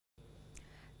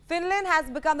Finland has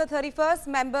become the 31st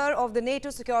member of the NATO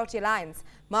security alliance,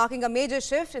 marking a major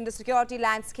shift in the security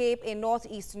landscape in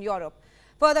northeastern Europe,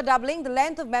 further doubling the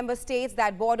length of member states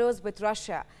that borders with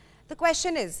Russia. The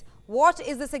question is, what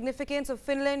is the significance of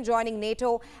Finland joining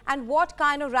NATO and what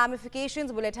kind of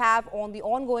ramifications will it have on the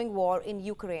ongoing war in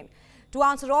Ukraine? To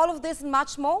answer all of this and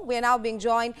much more, we are now being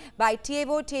joined by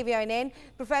Teuvo Teuvoinen,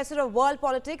 Professor of World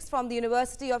Politics from the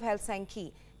University of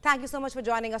Helsinki. Thank you so much for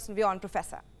joining us on WION,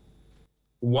 Professor.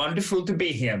 Wonderful to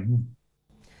be here.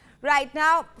 Right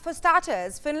now, for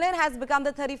starters, Finland has become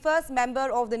the 31st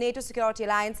member of the NATO security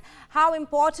alliance. How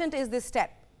important is this step?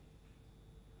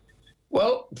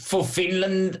 Well, for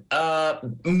Finland,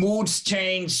 moods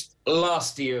changed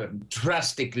last year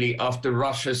drastically after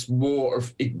Russia's war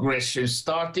of aggression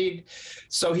started.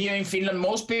 So here in Finland,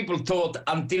 most people thought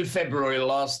until February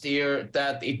last year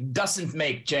that it doesn't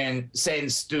make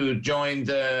sense to join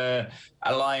the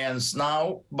alliance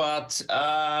now. But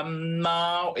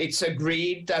now it's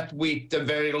agreed that with the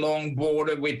very long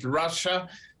border with Russia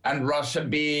and Russia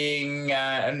being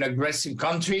an aggressive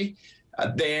country,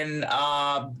 then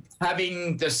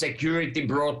having the security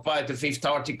brought by the 5th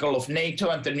article of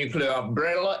NATO and the nuclear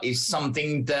umbrella is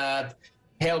something that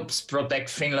helps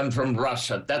protect Finland from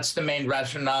Russia. That's the main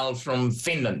rationale from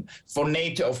Finland. For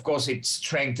NATO, of course, it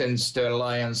strengthens the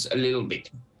alliance a little bit.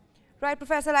 Right,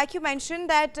 Professor, like you mentioned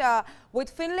that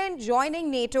with Finland joining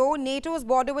NATO, NATO's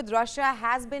border with Russia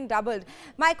has been doubled.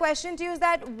 My question to you is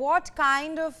that what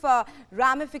kind of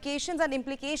ramifications and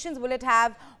implications will it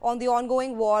have on the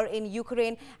ongoing war in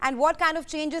Ukraine, and what kind of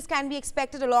changes can be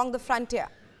expected along the frontier?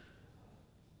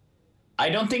 I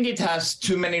don't think it has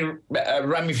too many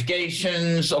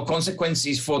ramifications or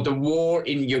consequences for the war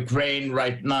in Ukraine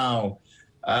right now.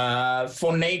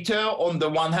 For NATO, on the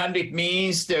one hand, it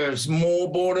means there's more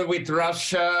border with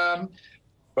Russia.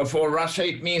 But for Russia,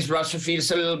 it means Russia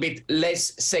feels a little bit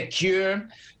less secure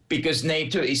because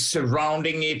NATO is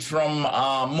surrounding it from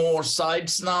more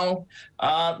sides now.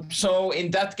 So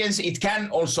in that case, it can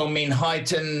also mean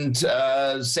heightened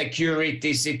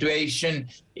security situation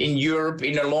in Europe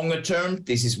in a longer term.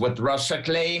 This is what Russia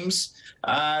claims.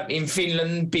 In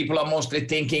Finland, people are mostly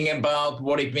thinking about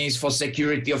what it means for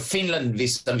security of Finland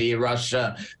vis-a-vis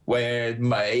Russia, where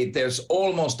there's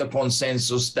almost a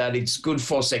consensus that it's good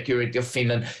for security of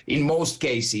Finland in most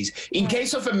cases. In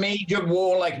case of a major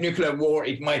war like nuclear war,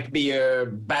 it might be a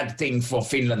bad thing for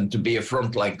Finland to be a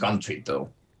frontline country, though.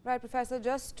 Right, Professor,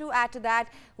 just to add to that,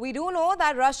 we do know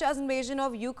that Russia's invasion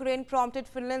of Ukraine prompted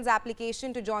Finland's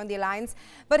application to join the alliance.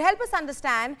 But help us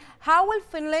understand, how will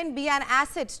Finland be an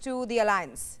asset to the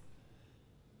alliance?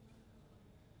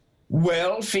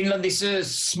 Well, Finland is a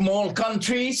small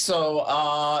country, so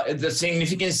the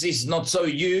significance is not so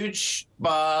huge.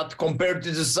 But compared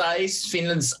to the size,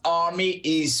 Finland's army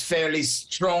is fairly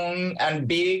strong and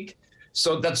big.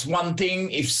 So that's one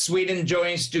thing. If Sweden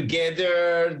joins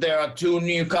together, there are two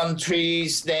new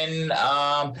countries, then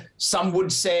some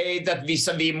would say that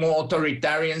vis-a-vis more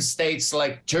authoritarian states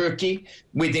like Turkey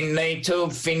within NATO,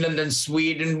 Finland and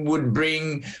Sweden would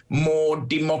bring more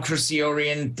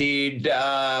democracy-oriented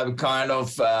kind of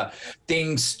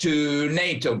things to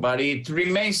NATO. But it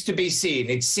remains to be seen.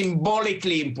 It's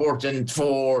symbolically important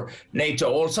for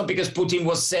NATO also because Putin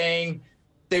was saying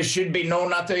there should be no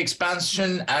NATO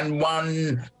expansion, and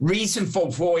one reason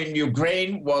for in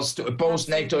Ukraine was to oppose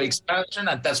NATO expansion,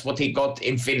 and that's what he got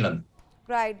in Finland.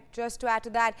 Right. Just to add to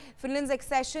that, Finland's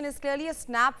accession is clearly a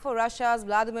snap for Russia's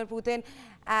Vladimir Putin.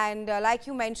 And like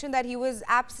you mentioned that he was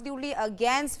absolutely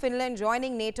against Finland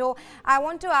joining NATO. I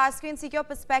want to ask you and seek your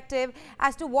perspective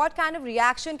as to what kind of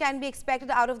reaction can be expected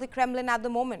out of the Kremlin at the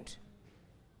moment.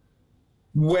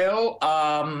 Well,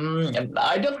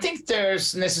 I don't think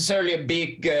there's necessarily a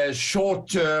big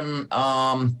short-term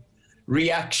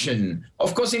reaction.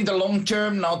 Of course, in the long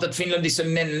term, now that Finland is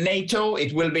in NATO,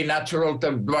 it will be natural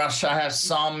that Russia has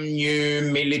some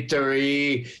new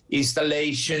military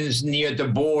installations near the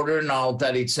border now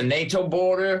that it's a NATO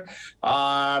border.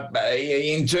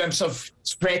 In terms of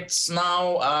threats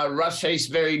now, Russia is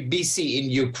very busy in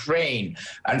Ukraine.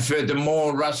 And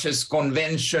furthermore, Russia's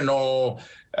conventional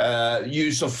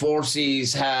use of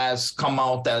forces has come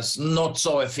out as not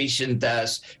so efficient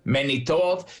as many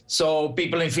thought. So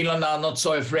people in Finland are not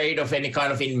so afraid of any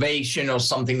kind of invasion or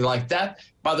something like that.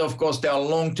 But of course, there are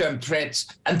long-term threats,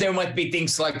 and there might be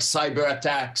things like cyber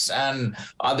attacks and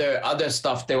other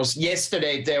stuff.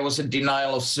 Yesterday there was a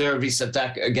denial of service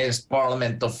attack against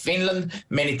Parliament of Finland.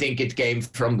 Many think it came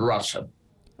from Russia.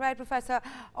 Right, Professor.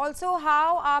 Also,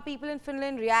 how are people in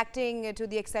Finland reacting to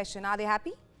the accession? Are they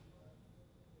happy?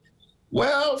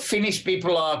 Well, Finnish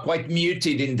people are quite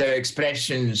muted in their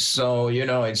expressions. So, you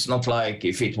know, it's not like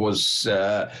if it was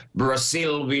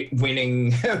Brazil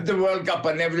winning the World Cup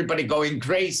and everybody going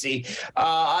crazy.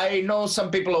 I know some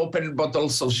people opened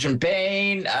bottles of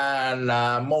champagne, and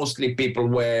mostly people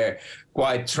were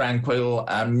quite tranquil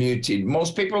and muted.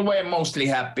 Most people were mostly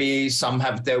happy. Some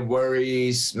have their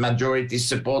worries. Majority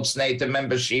supports NATO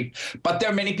membership. But there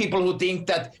are many people who think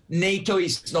that NATO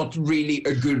is not really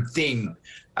a good thing.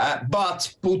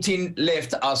 But Putin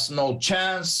left us no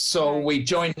chance, so we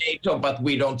joined NATO, but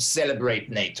we don't celebrate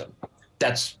NATO.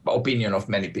 That's the opinion of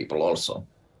many people also.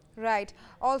 Right.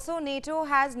 Also, NATO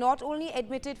has not only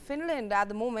admitted Finland at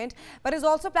the moment, but is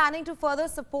also planning to further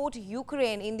support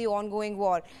Ukraine in the ongoing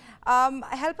war.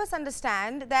 Help us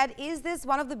understand that, is this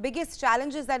one of the biggest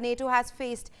challenges that NATO has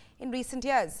faced in recent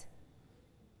years?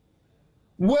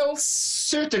 Well,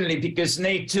 certainly, because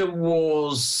NATO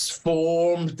was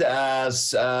formed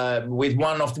as with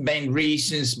one of the main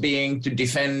reasons being to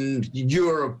defend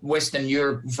Europe, Western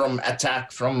Europe, from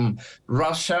attack from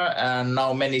Russia. And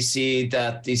now many see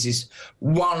that this is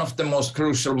one of the most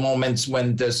crucial moments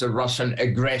when there's a Russian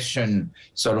aggression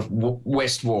sort of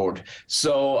westward.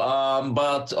 So,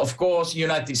 but of course,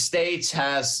 United States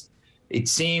has, it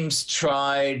seems,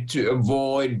 tried to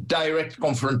avoid direct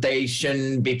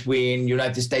confrontation between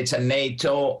United States and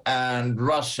NATO and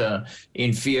Russia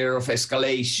in fear of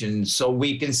escalation. So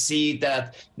we can see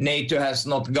that NATO has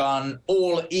not gone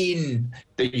all in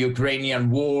the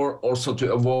Ukrainian war, also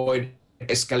to avoid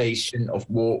escalation of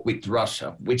war with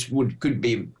Russia, which could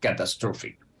be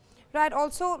catastrophic. Right.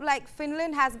 Also, like,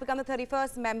 Finland has become the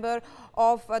 31st member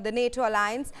of the NATO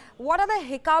alliance. What are the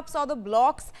hiccups or the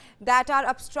blocks that are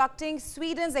obstructing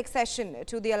Sweden's accession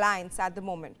to the alliance at the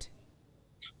moment?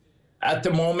 At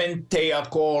the moment, they are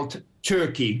called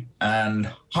Turkey and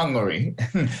Hungary,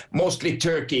 mostly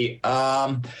Turkey.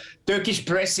 Turkish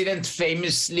president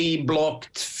famously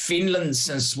blocked Finland's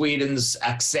and Sweden's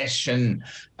accession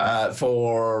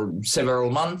for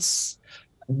several months.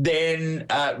 Then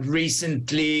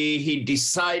recently he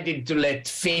decided to let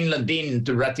Finland in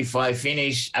to ratify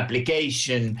Finnish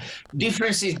application.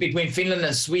 Differences between Finland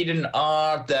and Sweden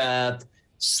are that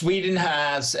Sweden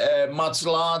has a much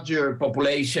larger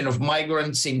population of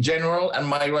migrants in general, and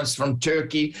migrants from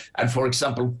Turkey, and, for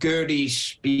example,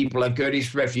 Kurdish people and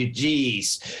Kurdish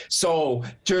refugees. So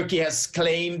Turkey has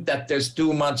claimed that there's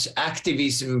too much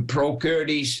activism,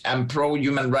 pro-Kurdish and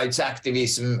pro-human rights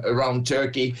activism around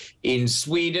Turkey in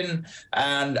Sweden.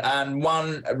 And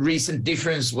one recent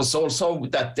difference was also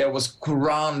that there was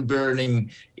Quran burning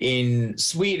in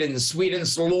Sweden.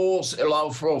 Sweden's laws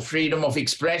allow for freedom of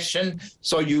expression.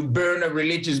 So you burn a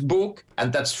religious book,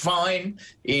 and that's fine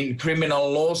in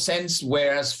criminal law sense,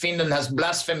 whereas Finland has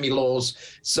blasphemy laws.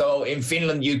 So in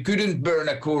Finland, you couldn't burn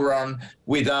a Quran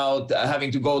without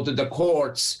having to go to the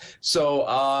courts. So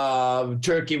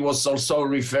Turkey was also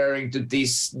referring to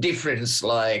this difference,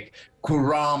 like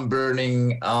Quran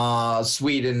burning,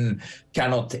 Sweden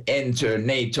cannot enter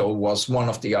NATO was one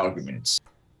of the arguments.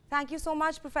 Thank you so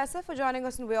much, Professor, for joining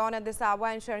us in WION at this hour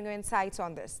and sharing your insights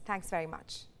on this. Thanks very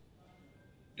much.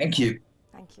 Thank you.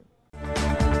 Thank you.